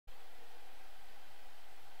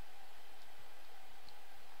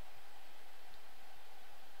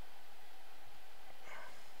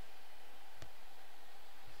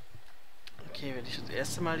Das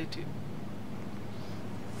erste Mal die Tür.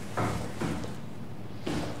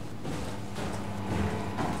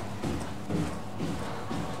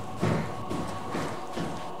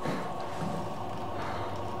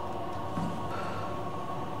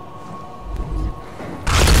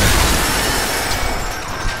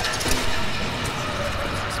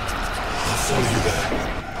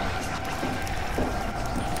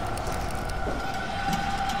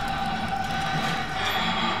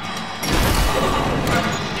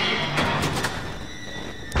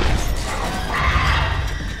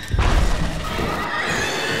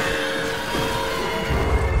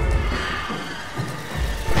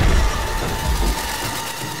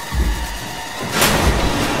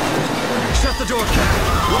 The door, Cat.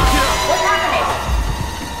 Lock it up. What's happening?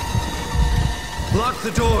 Lock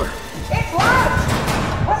the door. It's locked.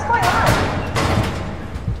 What's going on?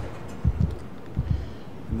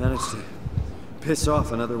 I managed to piss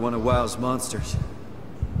off another one of WoW's monsters.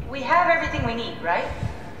 We have everything we need, right?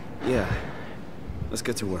 Yeah. Let's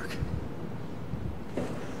get to work.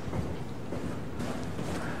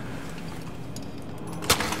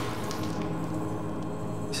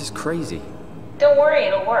 This is crazy. Don't worry,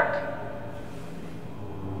 it'll work.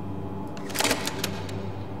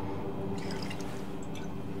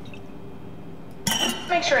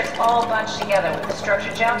 Make sure it's all bunched together with the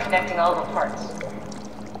structure gel connecting all the parts.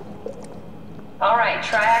 Alright,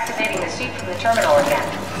 try activating the suit from the terminal again.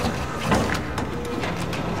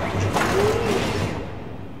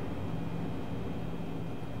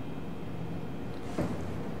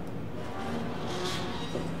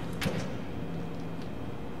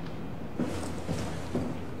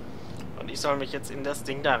 Und ich soll mich jetzt in das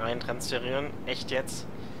Ding da rein transferieren? Echt jetzt?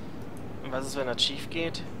 Und was ist, wenn das schief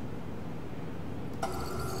geht?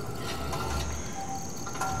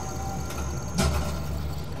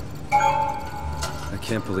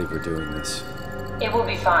 I can't believe we're doing this. It will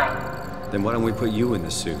be fine. Then why don't we put you in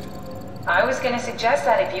the suit? I was gonna suggest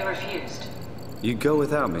that if you refused. You'd go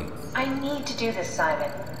without me. I need to do this,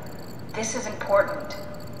 Simon. This is important.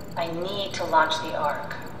 I need to launch the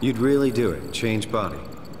Ark. You'd really do it? Change body?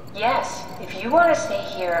 Yes, if you want to stay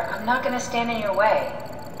here, I'm not gonna stand in your way.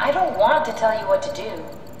 I don't want to tell you what to do.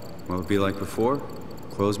 What would it be like before?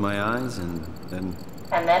 Close my eyes and then...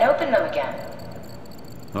 And then open them again.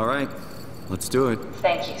 All right, let's do it.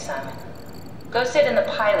 Thank you, Simon. Go sit in the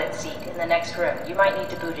pilot seat in the next room. You might need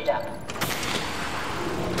to boot it up.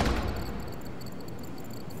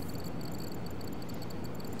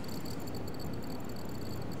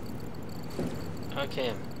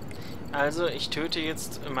 Okay. Also, ich töte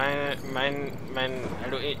jetzt also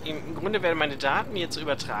im Grunde werden meine Daten jetzt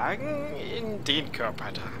übertragen in den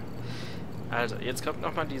Körper da. Also, jetzt kommt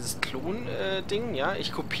nochmal dieses Klon-Ding, ja.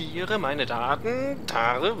 Ich kopiere meine Daten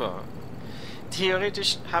darüber.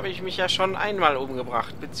 Theoretisch habe ich mich ja schon einmal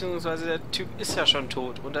umgebracht, beziehungsweise der Typ ist ja schon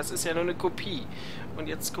tot und das ist ja nur eine Kopie. Und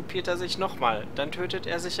jetzt kopiert er sich nochmal. Dann tötet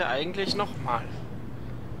er sich ja eigentlich nochmal.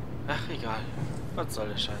 Ach, egal. Was soll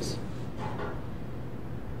der Scheiß?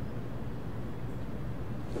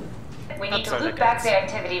 We need to loop back the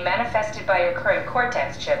activity manifested by your current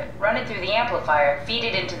Cortex chip, run it through the amplifier, feed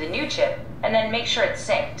it into the new chip, and then make sure it's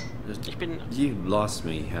synced. You lost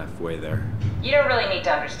me halfway there. You don't really need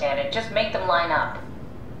to understand it, just make them line up.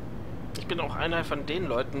 Ich bin auch einer von den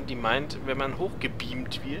Leuten, die meint, wenn man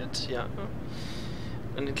hochgebeamt wird, ja,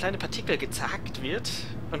 und in kleine Partikel gezagt wird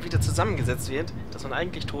und wieder zusammengesetzt wird, dass man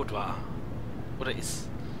eigentlich tot war. Oder ist.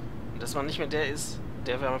 Und dass man nicht mehr der ist,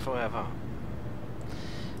 der man vorher war.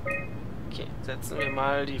 Okay, setzen wir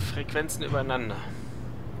mal die Frequenzen übereinander.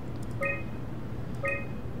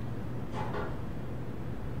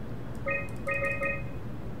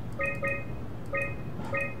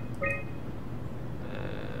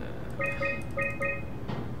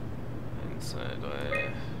 Eins, zwei,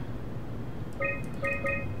 drei.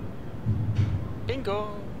 Bingo!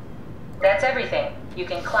 That's everything. You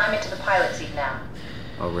can climb into the pilot seat now.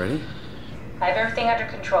 Already? I have everything under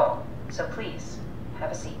control, so please,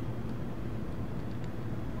 have a seat.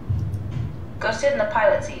 Go sit in the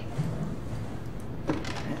pilot seat.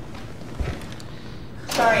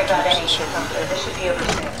 Sorry about any discomfort. This should be over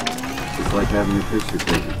soon. It's like having your picture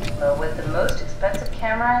taken. But with the most expensive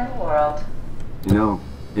camera in the world. You know,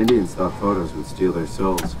 Indians thought photos would steal their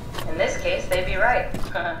souls. In this case, they'd be right.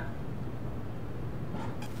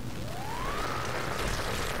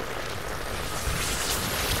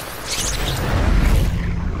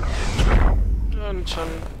 Und schon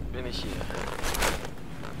bin ich hier.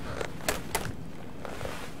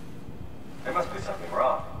 There must be something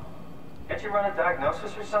wrong. Can't you run a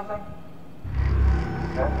diagnosis or something?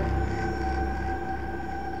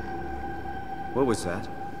 What was that?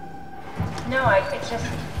 No, it's just...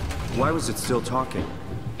 Why was it still talking?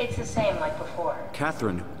 It's the same like before.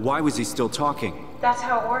 Catherine, why was he still talking? That's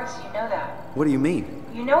how it works, you know that. What do you mean?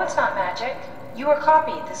 You know it's not magic. You were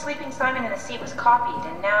copied. The sleeping Simon in the seat was copied,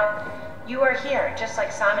 and now you are here, just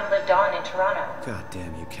like Simon lived on in Toronto. God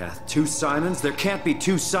damn you, Kath. 2 Simons? There can't be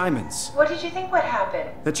 2 Simons. What did you think would happen?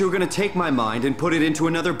 That you were gonna take my mind and put it into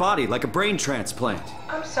another body, like a brain transplant.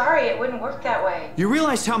 I'm sorry, it wouldn't work that way. You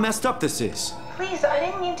realize how messed up this is? Please, I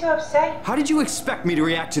didn't mean to upset you. How did you expect me to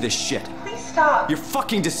react to this shit? Please stop. You're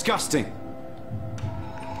fucking disgusting.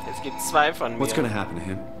 Es gibt 2 von mir. What's gonna happen to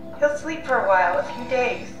him? He'll sleep for a while, a few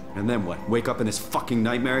days. And then what? Wake up in this fucking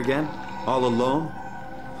nightmare again? All alone?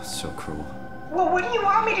 So cruel. Well, what do you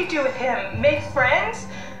want me to do with him? Make friends?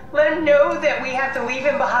 Let him know that we have to leave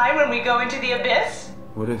him behind when we go into the abyss?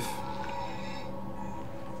 What if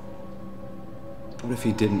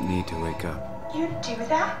he didn't need to wake up? You'd do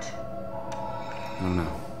that? I don't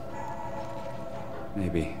know.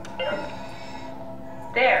 Maybe.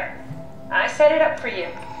 There. I set it up for you.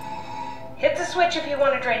 Hit the switch if you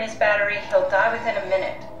want to drain his battery. He'll die within a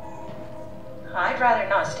minute. I'd rather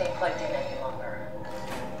not stay plugged in any longer.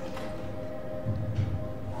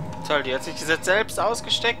 Toll, die hat sich das jetzt selbst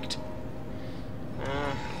ausgesteckt.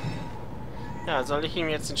 Ja, soll ich ihm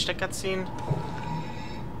jetzt den Stecker ziehen?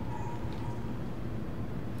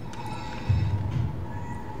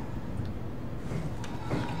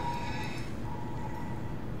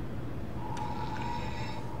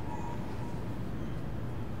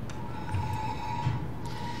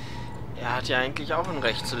 Er hat ja eigentlich auch ein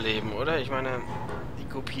Recht zu leben, oder? Ich meine, die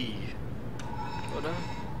Kopie. Oder?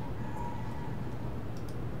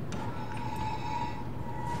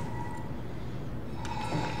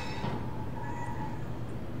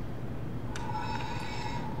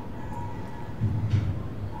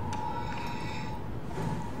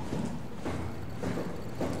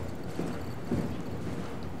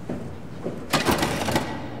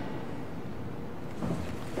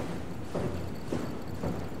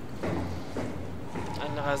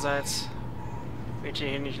 Andererseits wird er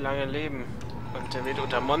hier nicht lange leben. Und er wird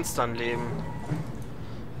unter Monstern leben.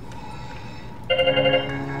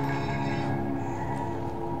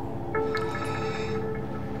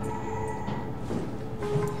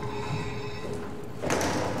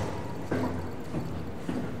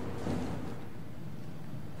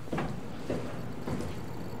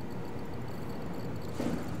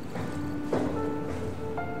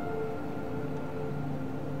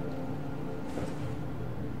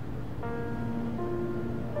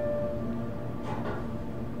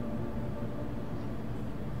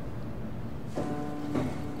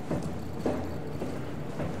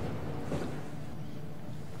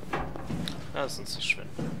 Lass uns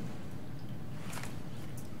verschwinden.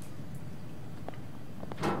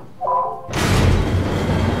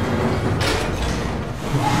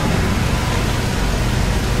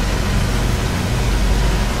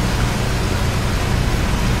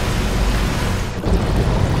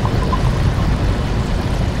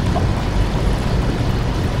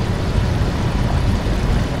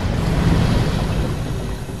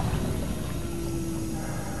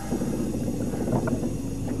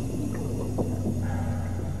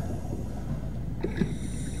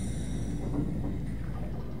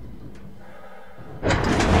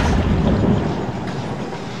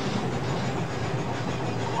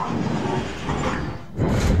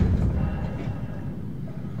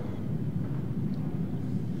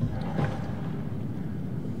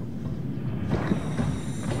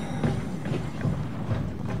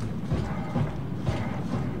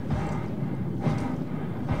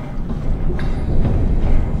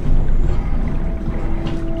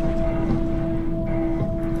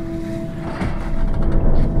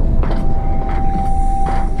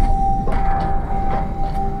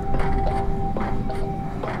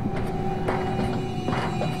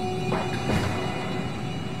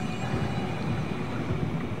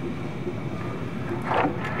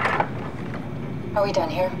 Are we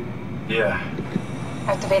done here? Yeah,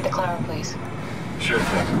 Activate the climber, please. sure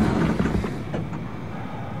thing.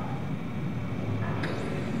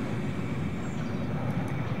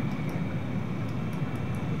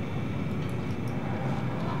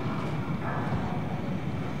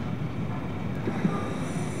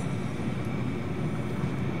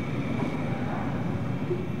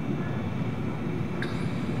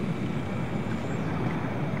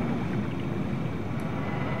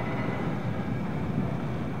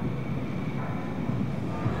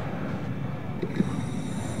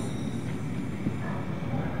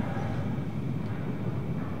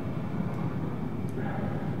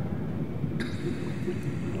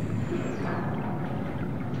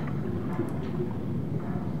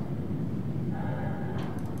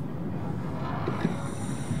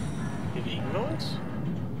 Bewegen wir uns?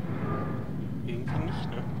 Irgendwie nicht,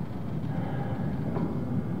 ne?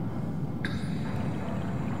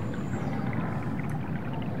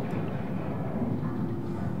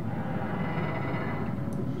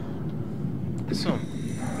 So.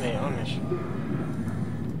 Nee, auch nicht.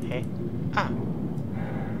 Hä? Ah.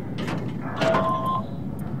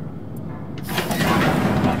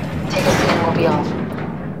 Take a seat and we'll be off.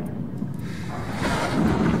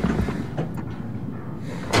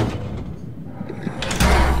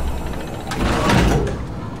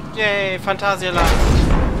 Yay, Phantasialand.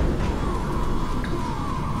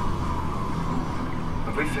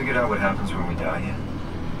 Have we figured out what happens when we die yet?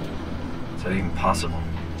 Is that even possible?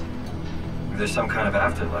 If there's some kind of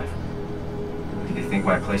afterlife, do you think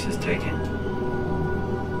my place is taken?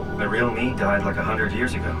 The real me died like 100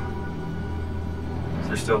 years ago. Is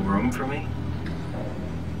there still room for me?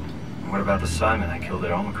 And what about the Simon I killed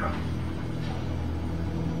at Omicron?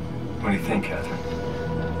 What do you think, Catherine?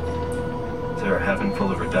 Is there a heaven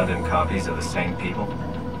full of redundant copies of the same people?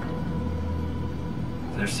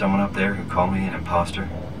 Is there someone up there who called me an imposter?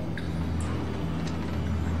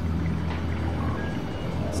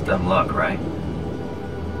 It's dumb luck, right?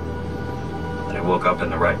 That I woke up in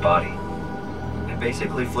the right body. I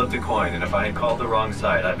basically flipped a coin, and if I had called the wrong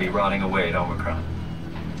side, I'd be rotting away at Omicron.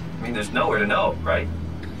 I mean, there's nowhere to know, right?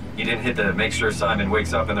 You didn't hit the make sure Simon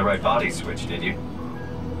wakes up in the right body switch, did you?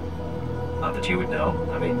 Not that you would know.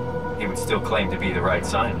 I mean, he would still claim to be the right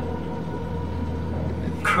Simon.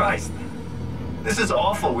 Christ. This is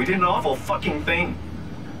awful. We did an awful fucking thing.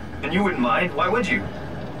 And you wouldn't mind? Why would you?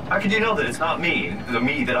 How could you know that it's not me, the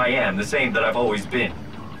me that I am, the same that I've always been?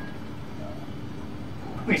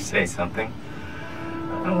 Please say something.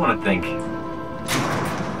 I don't want to think.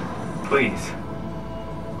 Please.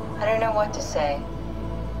 I don't know what to say.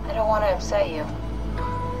 I don't want to upset you.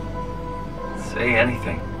 Say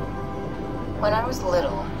anything. When I was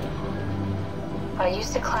little, I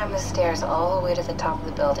used to climb the stairs all the way to the top of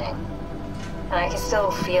the building. And I could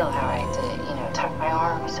still feel how I had to, tuck my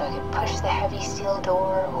arm so I could push the heavy steel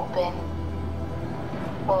door open.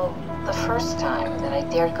 Well, the first time that I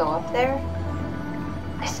dared go up there,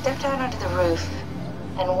 I stepped out onto the roof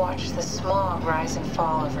and watched the smog rise and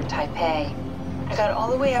fall over Taipei. I got all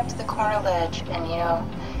the way up to the corner ledge and,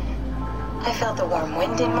 I felt the warm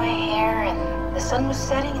wind in my hair and the sun was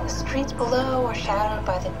setting and the streets below were shadowed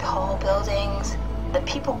by the tall buildings. The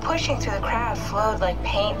people pushing through the crowd flowed like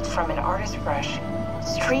paint from an artist's brush.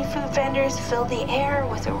 Street food vendors filled the air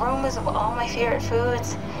with aromas of all my favorite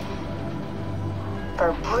foods. For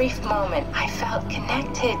a brief moment, I felt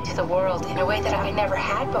connected to the world in a way that I never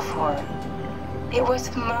had before. It was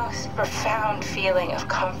the most profound feeling of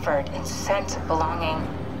comfort and sense of belonging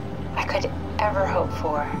I could ever hope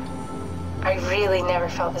for. I really never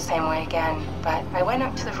felt the same way again, but I went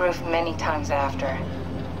up to the roof many times after.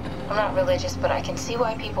 I'm not religious, but I can see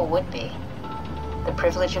why people would be. The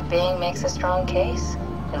privilege of being makes a strong case,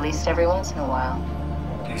 at least every once in a while.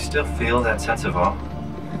 Do you still feel that sense of awe?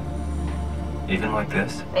 Even like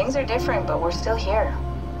this? Things are different, but we're still here.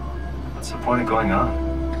 What's the point of going on?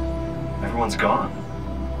 Everyone's gone.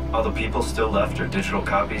 All the people still left are digital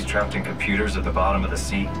copies trapped in computers at the bottom of the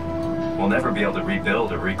sea. We'll never be able to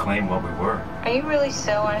rebuild or reclaim what we were. Are you really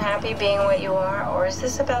so unhappy being what you are, or is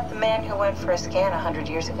this about the man who went for a scan 100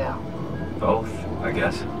 years ago? Both, I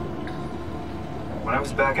guess. When I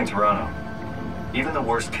was back in Toronto, even the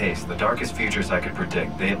worst case, the darkest futures I could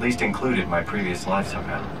predict, they at least included my previous life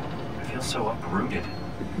somehow. I feel so uprooted.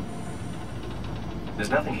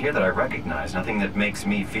 There's nothing here that I recognize, nothing that makes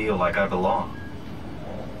me feel like I belong.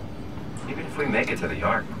 Even if we make it to the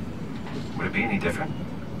Ark, would it be any different?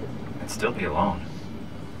 I'd still be alone.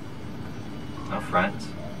 No friends.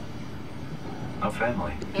 No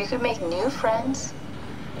family. You could make new friends.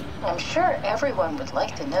 I'm sure everyone would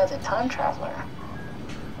like to know the time traveler.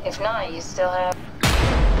 If not, you still have...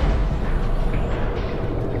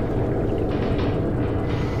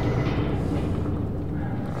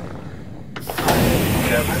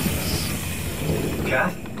 Catherine?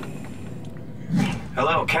 Kath?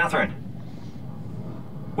 Hello, Catherine.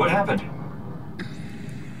 What happened?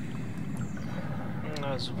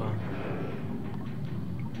 Na super.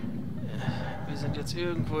 Wir sind jetzt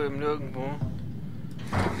irgendwo im Nirgendwo.